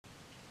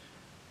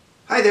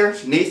Hi there,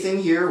 Nathan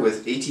here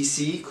with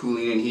ATC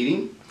Cooling and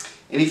Heating.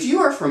 And if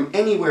you are from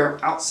anywhere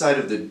outside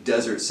of the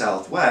desert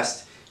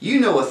Southwest, you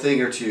know a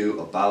thing or two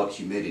about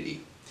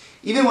humidity.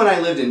 Even when I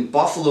lived in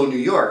Buffalo, New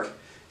York,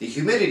 the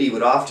humidity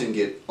would often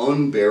get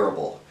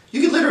unbearable. You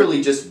could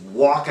literally just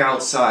walk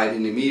outside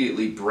and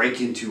immediately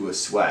break into a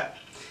sweat.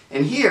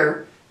 And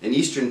here, in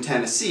eastern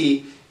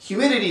Tennessee,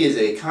 humidity is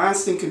a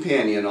constant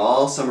companion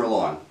all summer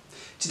long.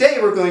 Today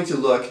we're going to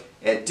look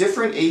at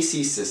different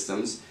AC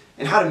systems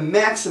and how to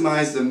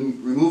maximize the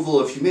removal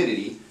of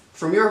humidity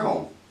from your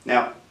home.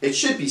 Now, it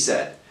should be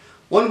said,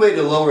 one way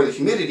to lower the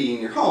humidity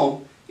in your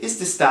home is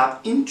to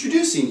stop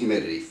introducing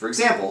humidity. For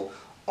example,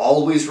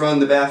 always run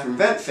the bathroom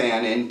vent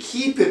fan and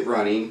keep it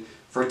running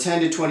for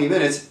 10 to 20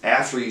 minutes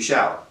after you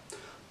shower.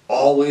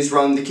 Always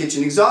run the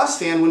kitchen exhaust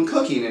fan when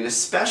cooking, and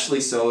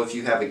especially so if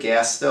you have a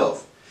gas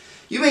stove.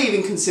 You may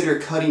even consider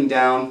cutting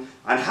down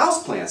on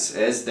houseplants,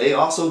 as they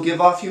also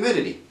give off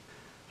humidity.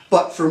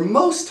 But for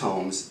most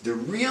homes, the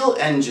real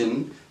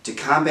engine to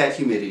combat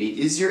humidity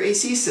is your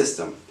AC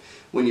system.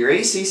 When your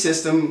AC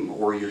system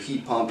or your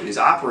heat pump is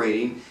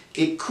operating,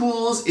 it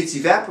cools its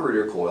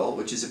evaporator coil,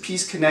 which is a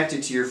piece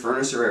connected to your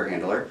furnace or air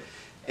handler,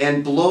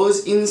 and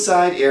blows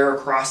inside air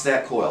across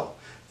that coil.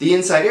 The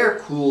inside air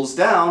cools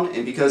down,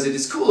 and because it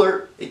is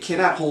cooler, it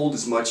cannot hold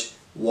as much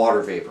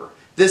water vapor.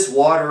 This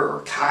water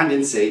or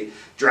condensate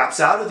drops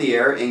out of the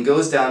air and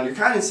goes down your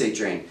condensate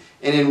drain.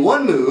 And in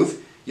one move,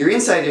 your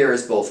inside air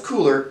is both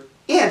cooler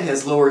and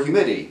has lower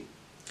humidity.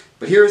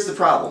 But here's the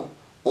problem.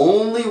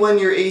 Only when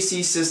your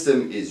AC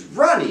system is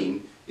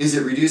running is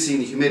it reducing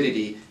the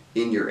humidity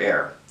in your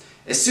air.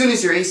 As soon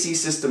as your AC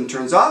system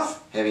turns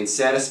off, having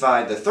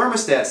satisfied the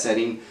thermostat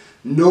setting,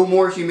 no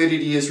more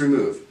humidity is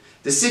removed.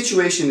 The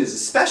situation is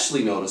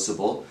especially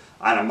noticeable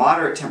on a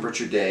moderate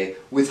temperature day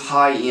with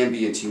high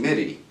ambient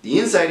humidity. The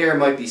inside air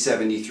might be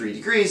 73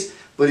 degrees,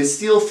 but it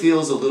still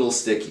feels a little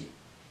sticky.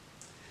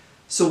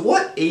 So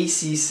what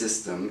AC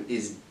system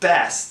is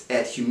best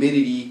at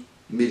humidity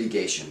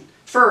mitigation?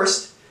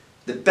 First,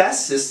 the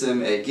best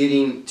system at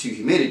getting to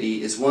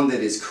humidity is one that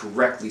is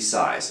correctly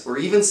sized, or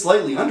even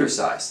slightly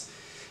undersized.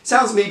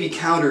 Sounds maybe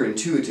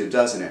counterintuitive,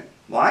 doesn't it?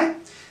 Why?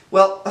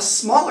 Well, a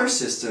smaller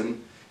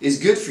system is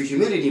good for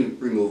humidity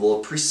removal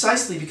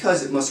precisely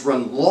because it must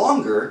run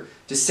longer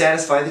to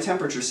satisfy the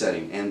temperature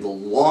setting, and the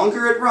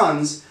longer it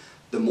runs,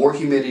 the more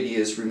humidity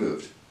is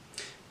removed.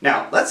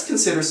 Now, let's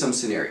consider some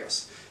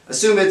scenarios.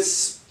 Assume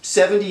it's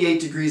 78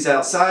 degrees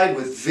outside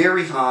with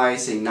very high,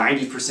 say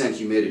 90%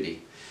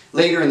 humidity.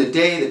 Later in the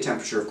day, the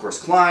temperature of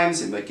course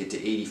climbs. It might get to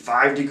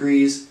 85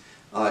 degrees.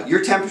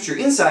 Your temperature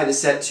inside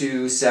is set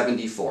to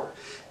 74.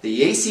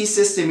 The AC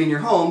system in your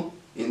home,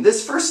 in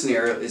this first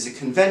scenario, is a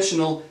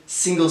conventional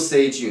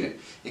single-stage unit.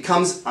 It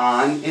comes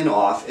on and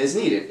off as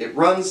needed. It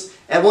runs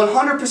at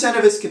 100%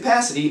 of its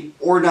capacity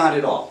or not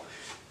at all.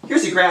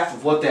 Here's a graph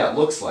of what that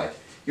looks like.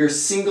 Your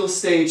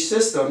single-stage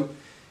system,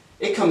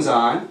 it comes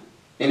on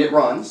and it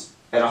runs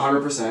at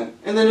 100%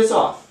 and then it's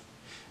off.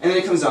 And then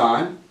it comes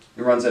on,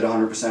 it runs at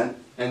 100%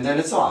 and then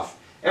it's off.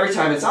 Every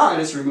time it's on,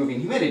 it's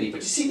removing humidity.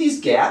 But you see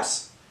these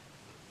gaps?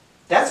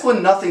 That's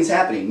when nothing's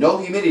happening. No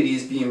humidity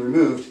is being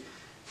removed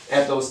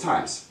at those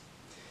times.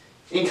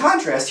 In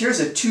contrast,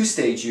 here's a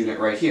two-stage unit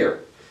right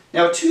here.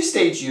 Now a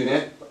two-stage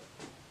unit,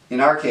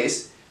 in our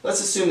case, let's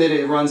assume that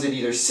it runs at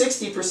either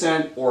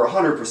 60% or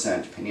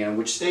 100%, depending on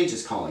which stage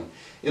it's calling.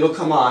 It'll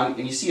come on,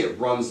 and you see it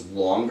runs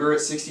longer at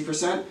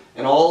 60%,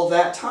 and all of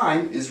that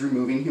time is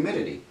removing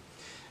humidity.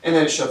 And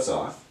then it shuts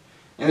off,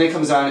 and then it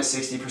comes on at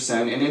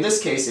 60%, and in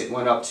this case it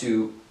went up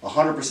to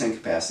 100%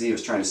 capacity. It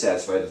was trying to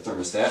satisfy the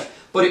thermostat,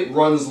 but it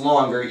runs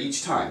longer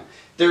each time.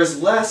 There's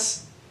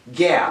less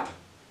gap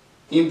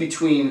in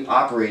between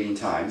operating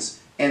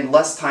times and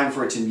less time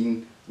for it to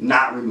be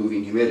not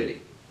removing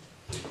humidity.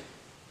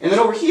 And then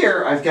over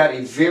here I've got a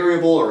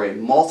variable or a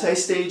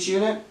multi-stage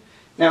unit.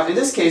 Now in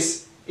this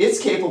case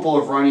it's capable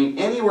of running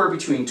anywhere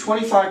between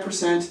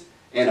 25%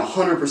 and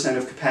 100%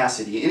 of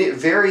capacity, and it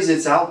varies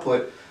its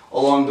output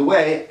along the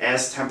way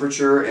as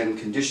temperature and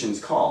conditions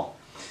call.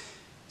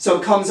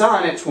 So it comes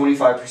on at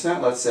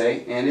 25%, let's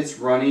say, and it's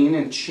running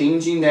and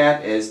changing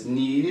that as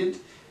needed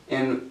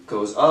and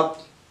goes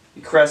up.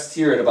 It crests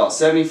here at about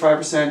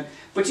 75%.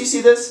 But you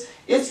see this?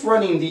 It's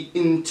running the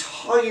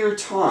entire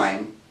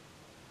time,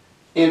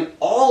 and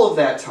all of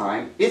that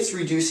time it's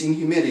reducing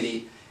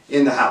humidity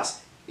in the house.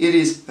 It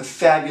is a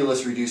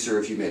fabulous reducer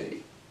of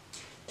humidity.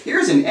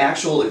 Here's an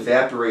actual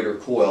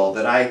evaporator coil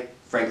that I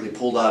frankly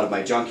pulled out of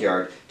my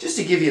junkyard just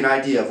to give you an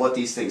idea of what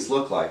these things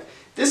look like.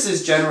 This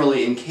is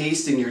generally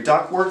encased in your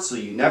ductwork, so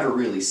you never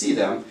really see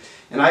them,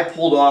 and I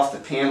pulled off the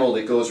panel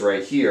that goes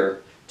right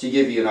here to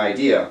give you an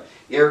idea.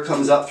 Air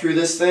comes up through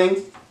this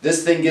thing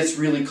gets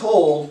really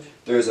cold,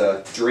 there's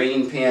a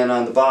drain pan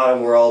on the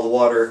bottom where all the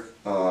water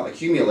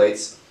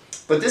accumulates,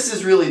 but this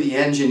is really the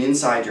engine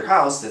inside your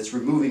house that's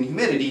removing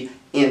humidity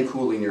and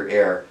cooling your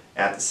air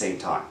at the same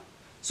time.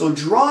 So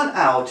drawn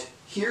out,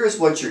 here's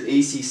what your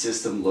AC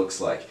system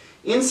looks like.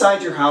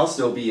 Inside your house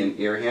there'll be an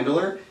air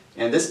handler,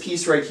 and this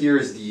piece right here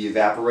is the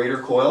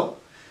evaporator coil.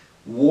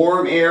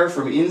 Warm air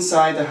from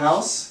inside the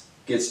house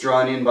gets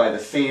drawn in by the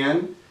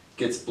fan,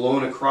 gets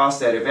blown across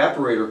that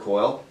evaporator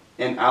coil,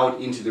 and out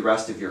into the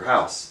rest of your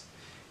house.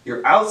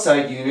 Your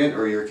outside unit,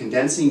 or your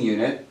condensing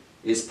unit,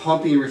 is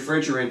pumping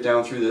refrigerant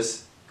down through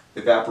this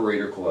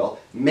evaporator coil,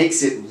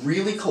 makes it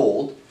really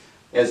cold.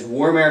 As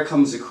warm air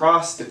comes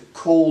across the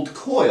cold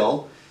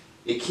coil,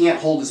 it can't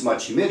hold as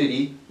much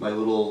humidity. My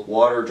little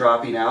water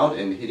dropping out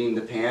and hitting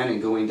the pan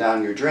and going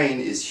down your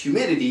drain is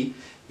humidity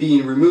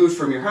being removed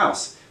from your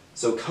house.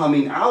 So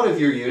coming out of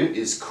your unit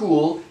is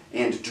cool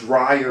and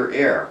drier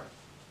air.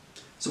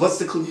 So what's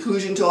the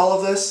conclusion to all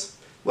of this?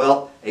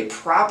 Well, a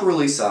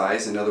properly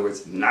sized, in other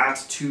words, not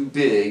too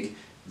big,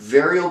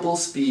 variable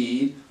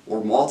speed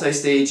or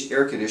multi-stage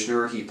air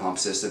conditioner or heat pump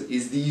system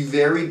is the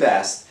very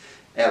best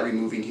at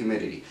removing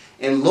humidity.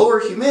 And lower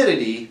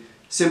humidity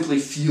simply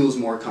feels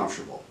more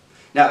comfortable.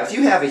 Now, if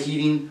you have a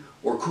heating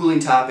or cooling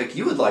topic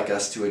you would like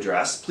us to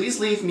address, please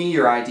leave me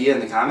your idea in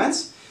the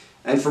comments.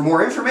 And for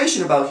more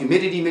information about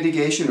humidity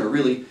mitigation or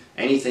really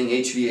anything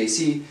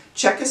HVAC,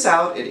 check us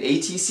out at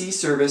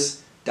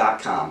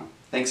atcservice.com.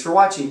 Thanks for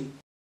watching.